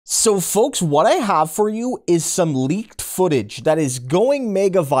So folks, what I have for you is some leaked footage that is going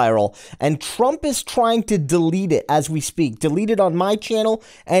mega viral, and Trump is trying to delete it as we speak. Delete it on my channel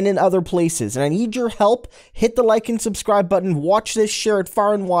and in other places. And I need your help. Hit the like and subscribe button. Watch this, share it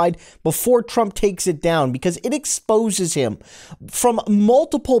far and wide before Trump takes it down, because it exposes him from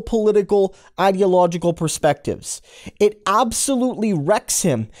multiple political, ideological perspectives. It absolutely wrecks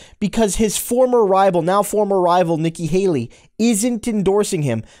him because his former rival, now former rival Nikki Haley, isn't endorsing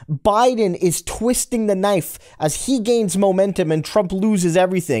him. Biden is twisting the knife as he gains momentum and Trump loses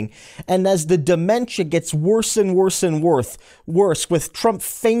everything. And as the dementia gets worse and worse and worse, with Trump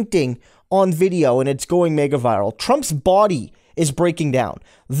fainting on video, and it's going mega viral. Trump's body is breaking down.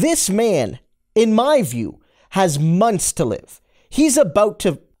 This man, in my view, has months to live. He's about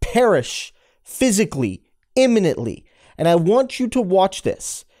to perish physically, imminently. And I want you to watch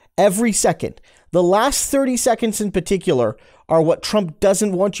this every second. The last 30 seconds in particular are what Trump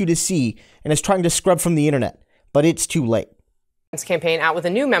doesn't want you to see and is trying to scrub from the internet, but it's too late. His campaign out with a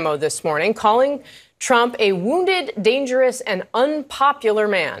new memo this morning calling Trump a wounded, dangerous, and unpopular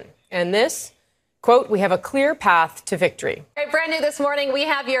man. And this, quote, "We have a clear path to victory." Right, brand new this morning, we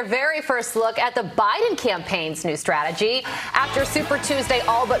have your very first look at the Biden campaign's new strategy. After Super Tuesday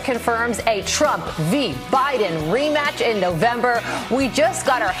all but confirms a Trump v. Biden rematch in November, we just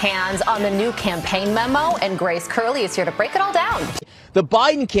got our hands on the new campaign memo, and Grace Curley is here to break it all down. The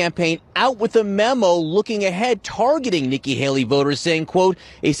Biden campaign out with a memo looking ahead, targeting Nikki Haley voters, saying, quote,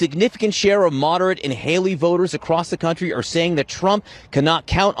 "A significant share of moderate and Haley voters across the country are saying that Trump cannot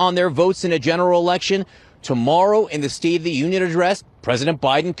count on their votes in a general election. Tomorrow in the State of the Union address, President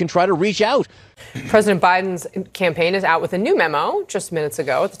Biden can try to reach out." President Biden's campaign is out with a new memo just minutes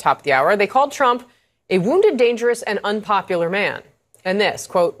ago at the top of the hour. They called Trump a wounded, dangerous, and unpopular man. And this,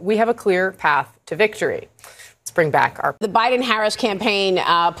 quote, "We have a clear path to victory." Let's bring back The Biden-Harris campaign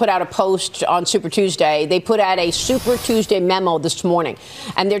put out a post on Super Tuesday. They put out a Super Tuesday memo this morning,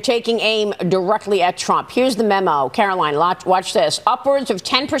 and they're taking aim directly at Trump. Here's the memo. Caroline, watch this. Upwards of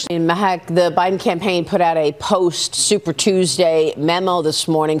 10%. In Mahek, the Biden campaign put out a post Super Tuesday memo this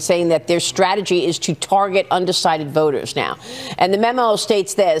morning saying that their strategy is to target undecided voters now. And the memo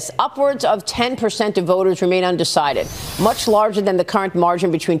states this: upwards of 10% of voters remain undecided, much larger than the current margin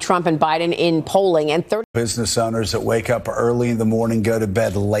between Trump and Biden in polling, and 30 business owners that wake up early in the morning, go to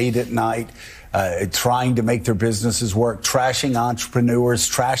bed late at night, trying to make their businesses work, trashing entrepreneurs,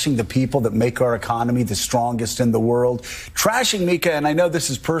 trashing the people that make our economy the strongest in the world, trashing Mika. And I know this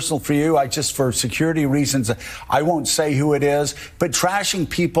is personal for you. For security reasons, I won't say who it is, but trashing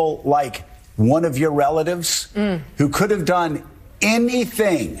people like one of your relatives who could have done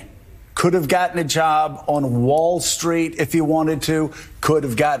anything. Could have gotten a job on Wall Street if he wanted to, could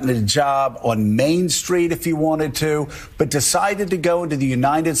have gotten a job on Main Street if he wanted to, but decided to go into the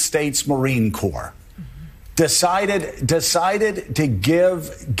United States Marine Corps. Decided to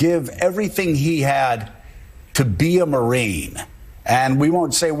give everything he had to be a Marine. And we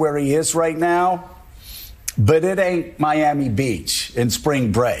won't say where he is right now, but it ain't Miami Beach in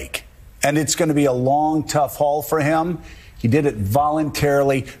spring break. And it's going to be a long, tough haul for him. He did it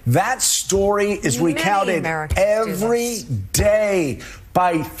voluntarily. That story is recounted every day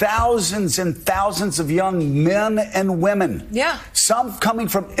by thousands and thousands of young men and women. Yeah. Some coming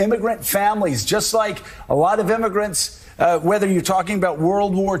from immigrant families, just like a lot of immigrants, whether you're talking about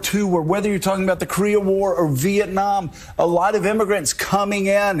World War II or whether you're talking about the Korea War or Vietnam, a lot of immigrants coming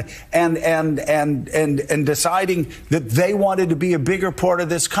in and deciding that they wanted to be a bigger part of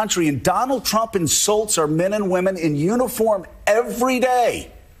this country. And Donald Trump insults our men and women in uniform every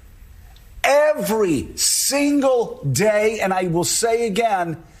day. Every single day. And I will say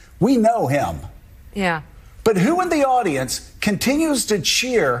again, we know him. Yeah. But who in the audience continues to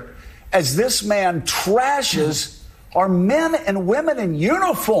cheer as this man trashes are men and women in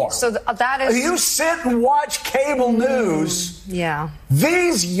uniform? So that is... You sit and watch cable news. Yeah.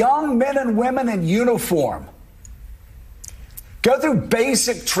 These young men and women in uniform go through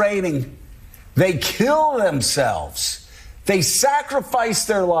basic training. They kill themselves. They sacrifice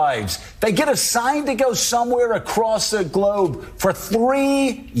their lives. They get assigned to go somewhere across the globe for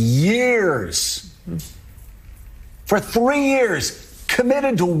 3 years. For 3 years,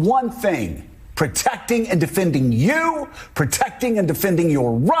 committed to one thing: protecting and defending you, protecting and defending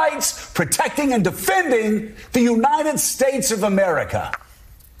your rights, protecting and defending the United States of America.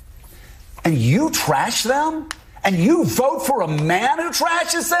 And you trash them? And you vote for a man who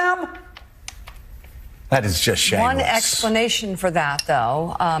trashes them? That is just shameless. One explanation for that,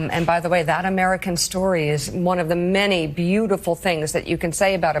 though, and by the way, that American story is one of the many beautiful things that you can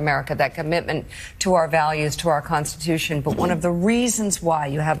say about America, that commitment to our values, to our Constitution. But one of the reasons why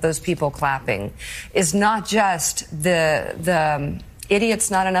you have those people clapping is not just the idiot's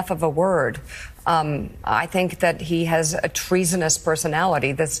not enough of a word. I think that he has a treasonous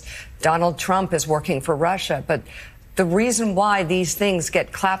personality. This Donald Trump is working for Russia, but the reason why these things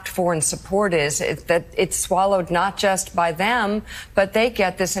get clapped for and supported is that it's swallowed not just by them, but they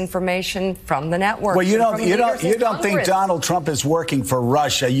get this information from the network. Well, you don't think Donald Trump is working for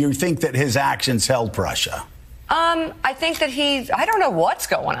Russia. You think that his actions help Russia. I think that I don't know what's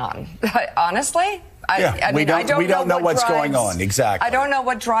going on, honestly. We don't know what's going on. Exactly. I don't know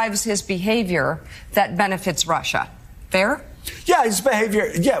what drives his behavior that benefits Russia. Fair? Yeah, his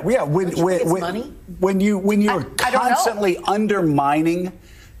behavior. Yeah. When you're constantly undermining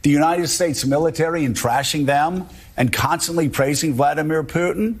the United States military and trashing them and constantly praising Vladimir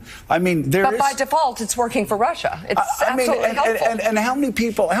Putin, I mean, But by default, it's working for Russia. It's absolutely helpful. And how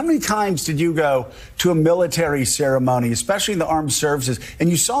many times did you go to a military ceremony, especially in the armed services,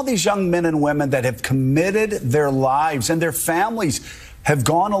 and you saw these young men and women that have committed their lives, and their families have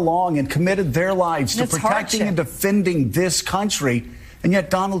gone along and committed their lives to protecting and defending this country, and yet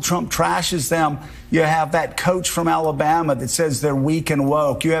Donald Trump trashes them. You have that coach from Alabama that says they're weak and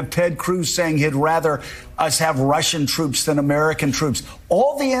woke. You have Ted Cruz saying he'd rather us have Russian troops than American troops.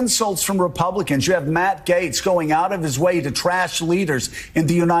 All the insults from Republicans. You have Matt Gaetz going out of his way to trash leaders in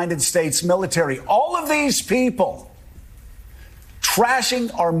the United States military. All of these people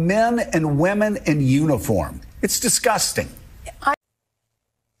trashing our men and women in uniform. It's disgusting.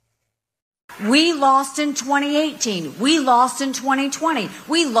 We lost in 2018. We lost in 2020.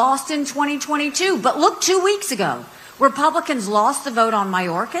 We lost in 2022. But look, 2 weeks ago, Republicans lost the vote on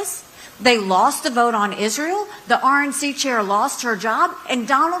Mayorkas. They lost the vote on Israel. The RNC chair lost her job, and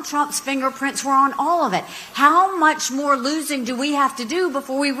Donald Trump's fingerprints were on all of it. How much more losing do we have to do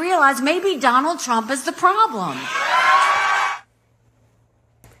before we realize maybe Donald Trump is the problem?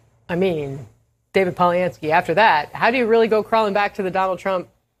 I mean, David Polyansky, after that, how do you really go crawling back to the Donald Trump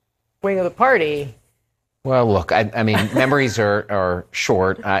wing of the party? Well, look, I mean, memories are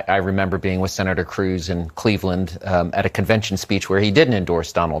short. I remember being with Senator Cruz in Cleveland at a convention speech where he didn't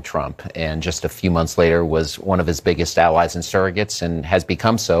endorse Donald Trump, and just a few months later was one of his biggest allies and surrogates, and has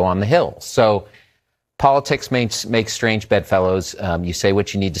become so on the Hill. So politics makes strange bedfellows. You say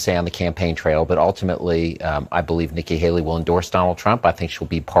what you need to say on the campaign trail, but ultimately, I believe Nikki Haley will endorse Donald Trump. I think she'll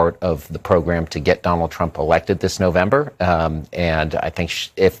be part of the program to get Donald Trump elected this November. And I think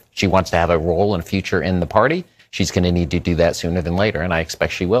if she wants to have a role and a future in the party, she's going to need to do that sooner than later, and I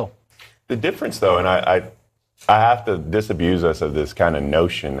expect she will. The difference, though, and I have to disabuse us of this kind of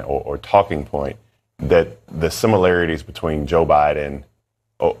notion or talking point that the similarities between Joe Biden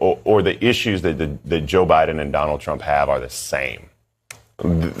or the issues that Joe Biden and Donald Trump have are the same.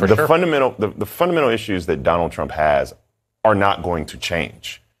 The fundamental issues that Donald Trump has are not going to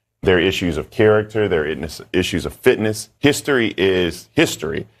change. They're issues of character. They're issues of fitness. History is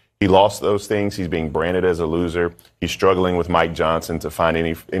history. He lost those things. He's being branded as a loser. He's struggling with Mike Johnson to find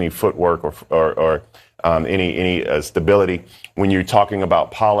any footwork or any stability. When you're talking about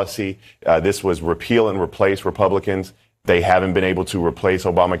policy, this was repeal and replace Republicans. They haven't been able to replace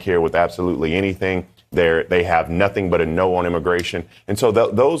Obamacare with absolutely anything. They have nothing but a no on immigration. And so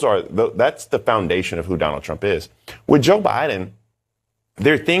that's the foundation of who Donald Trump is. With Joe Biden,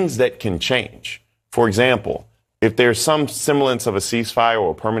 there are things that can change. For example, if there's some semblance of a ceasefire or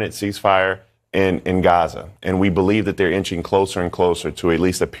a permanent ceasefire in Gaza, and we believe that they're inching closer and closer to at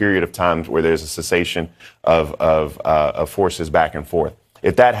least a period of time where there's a cessation of forces back and forth.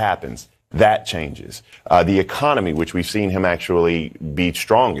 If that happens, that changes. The economy, which we've seen him actually be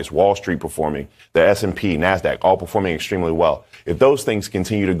strongest, Wall Street performing, the S&P, NASDAQ, all performing extremely well. If those things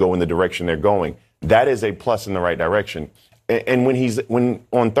continue to go in the direction they're going, that is a plus in the right direction. And when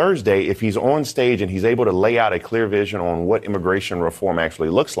on Thursday, if he's on stage and he's able to lay out a clear vision on what immigration reform actually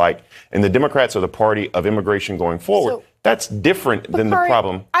looks like, and the Democrats are the party of immigration going forward, that's different than the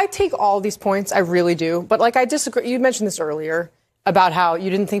problem. I take all these points, I really do. But I disagree. You mentioned this earlier about how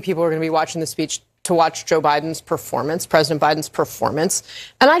you didn't think people were going to be watching the speech to watch Joe Biden's performance, President Biden's performance.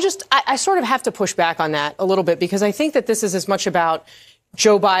 And I sort of have to push back on that a little bit, because I think that this is as much about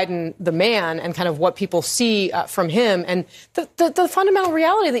Joe Biden, the man, and kind of what people see from him, and the fundamental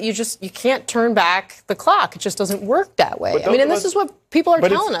reality that you can't turn back the clock. It just doesn't work that way. And this is what people are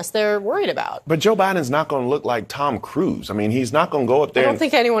telling us they're worried about. But Joe Biden's not going to look like Tom Cruise. I mean, he's not going to go up there. I don't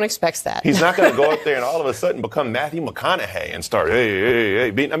think anyone expects that. He's not going to go up there and all of a sudden become Matthew McConaughey and start, hey.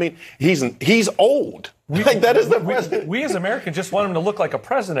 I mean, he's old. That is the president. We as Americans just want him to look like a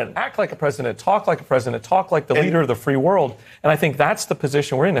president, act like a president, talk like the leader of the free world. And I think that's the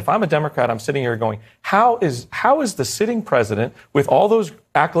position we're in. If I'm a Democrat, I'm sitting here going, how is the sitting president, with all those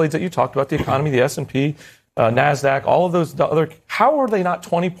accolades that you talked about, the economy, the S&P, NASDAQ, all of those other, how are they not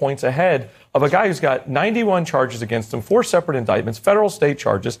 20 points ahead of a guy who's got 91 charges against him, 4 separate indictments, federal, state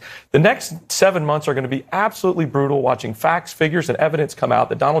charges? The next 7 months are going to be absolutely brutal, watching facts, figures, and evidence come out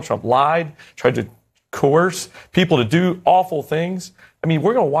that Donald Trump lied, tried to coerce people to do awful things. I mean,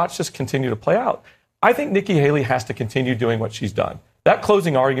 we're going to watch this continue to play out. I think Nikki Haley has to continue doing what she's done. That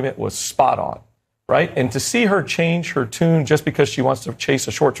closing argument was spot on, right? And to see her change her tune just because she wants to chase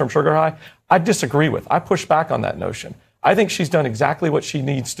a short-term sugar high, I disagree with. I push back on that notion. I think she's done exactly what she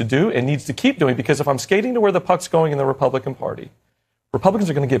needs to do and needs to keep doing, because if I'm skating to where the puck's going in the Republican Party, Republicans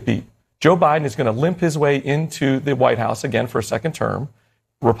are going to get beat. Joe Biden is going to limp his way into the White House again for a second term.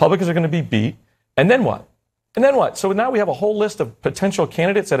 Republicans are going to be beat. And then what? And then what? So now we have a whole list of potential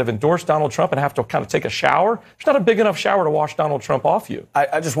candidates that have endorsed Donald Trump and have to kind of take a shower. There's not a big enough shower to wash Donald Trump off you.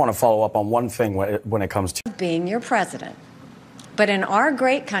 I just want to follow up on one thing when it comes to being your president. But in our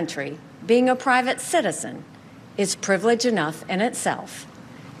great country, being a private citizen is privilege enough in itself.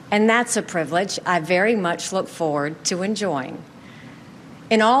 And that's a privilege I very much look forward to enjoying.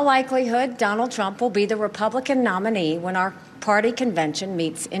 In all likelihood, Donald Trump will be the Republican nominee when our party convention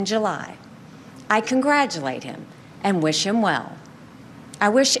meets in July. I congratulate him and wish him well. I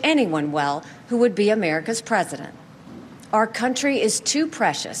wish anyone well who would be America's president. Our country is too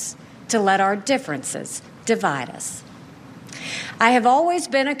precious to let our differences divide us. I have always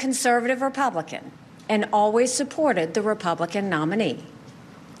been a conservative Republican and always supported the Republican nominee.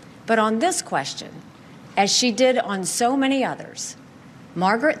 But on this question, as she did on so many others,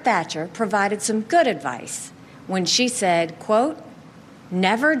 Margaret Thatcher provided some good advice when she said, quote,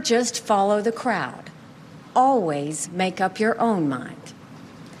 "Never just follow the crowd. Always make up your own mind."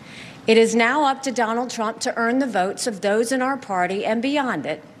 It is now up to Donald Trump to earn the votes of those in our party and beyond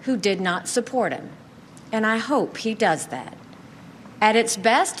it who did not support him. And I hope he does that. At its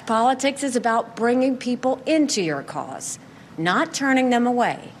best, politics is about bringing people into your cause, not turning them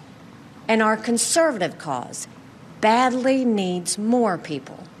away. And our conservative cause badly needs more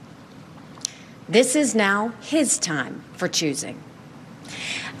people. This is now his time for choosing.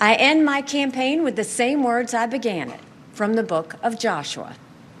 I end my campaign with the same words I began it, from the book of Joshua.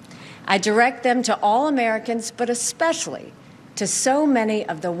 I direct them to all Americans, but especially to so many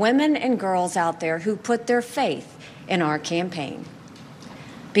of the women and girls out there who put their faith in our campaign.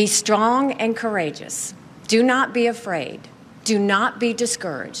 Be strong and courageous. Do not be afraid. Do not be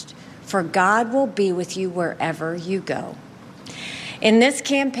discouraged, for God will be with you wherever you go. In this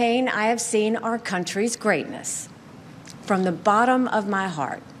campaign, I have seen our country's greatness. From the bottom of my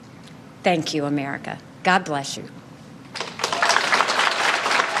heart, thank you, America. God bless you.